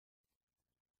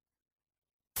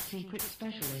Secret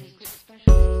specialist.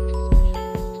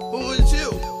 Who is you?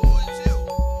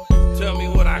 Tell me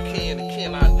what I can and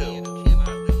cannot do.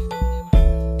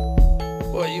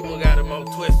 Boy, you done got it more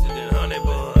twisted than honey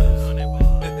buns.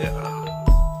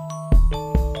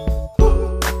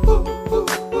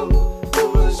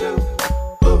 Who is you?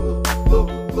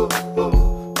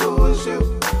 Who is you?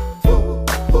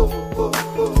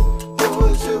 Who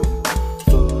is you?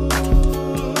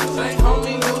 Say,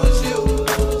 homie, who is you?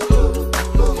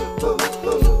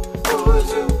 Who is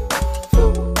you?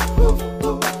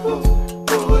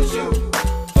 Who is you?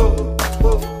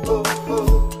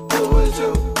 Who is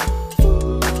you?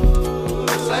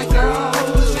 Say, girl, who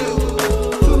is you?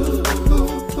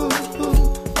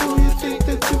 Who you think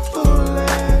that you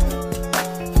fooling?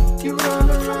 You run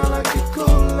around like you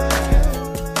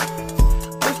coolin',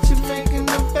 but you making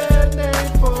a bad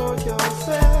name for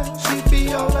yourself. She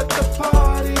be all at the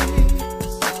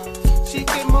parties, she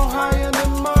get more higher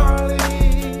than Marley.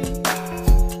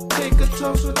 Take a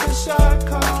toast with the shot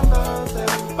callers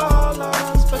and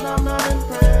ballers, but I'm not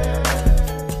impressed.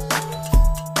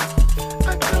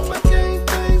 I got my game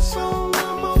face on,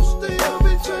 I'm most of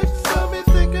every checks. I be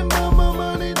thinking about my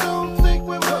money, don't think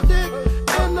with my dick.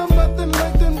 And I'm nothing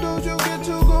like them dudes you get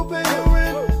to go pay your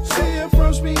rent. She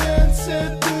approached me and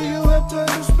said, do you have time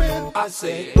to spend? I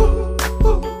said, who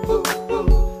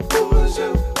is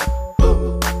you?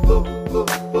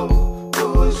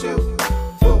 Who is you?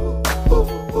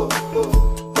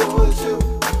 Who is you?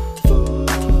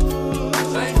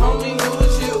 Say, homie, who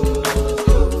is you?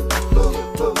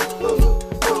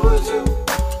 Who is you?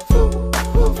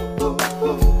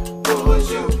 Who is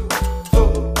you?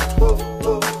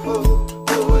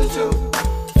 Who is you?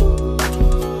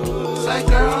 Say,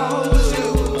 girl, who is you?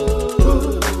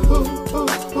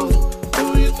 Who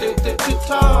you think that you're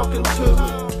talking to?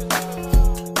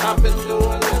 I've been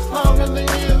doing this longer than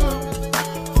you.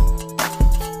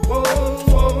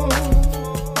 Whoa,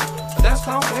 that's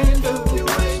how we do. You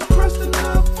ain't crushed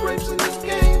enough grapes in this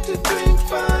game to drink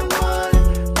fine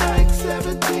wine. Like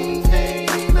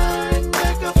 1789,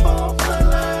 back up off my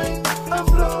line. I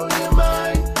blow your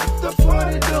mind. The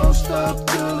party don't stop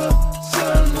till the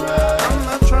sunrise. I'm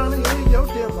not trying to hear your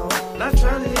demo, not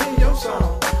trying to hear your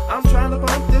song. I'm trying to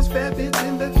bump this fat bitch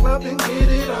in the club and get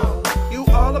it on. You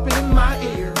all up in my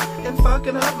ear and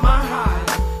fucking up my high.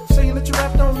 Saying that you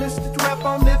rapped on this, that you rap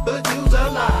on it, but you's a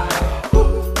lie. Who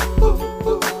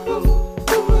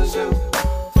is you?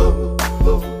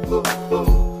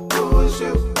 Who is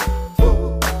you?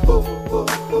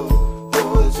 Who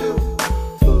is you?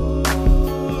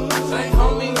 Say,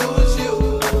 homie, who is you?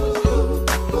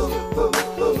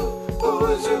 Who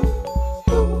is you?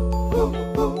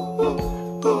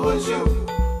 Who is you?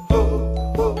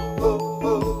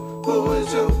 Who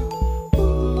is you?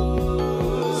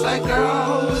 Say, girl,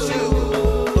 who is you?